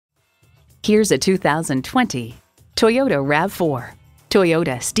Here's a 2020 Toyota RAV4.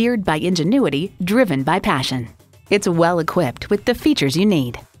 Toyota, steered by ingenuity, driven by passion. It's well equipped with the features you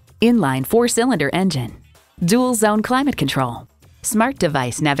need. Inline 4-cylinder engine, dual zone climate control, smart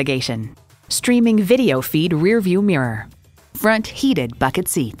device navigation, streaming video feed rear-view mirror, front heated bucket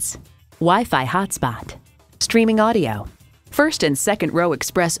seats, Wi-Fi hotspot, streaming audio, first and second row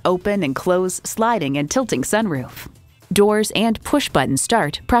express open and close sliding and tilting sunroof, doors and push-button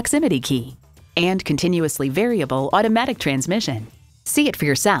start proximity key, and continuously variable automatic transmission. See it for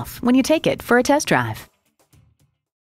yourself when you take it for a test drive.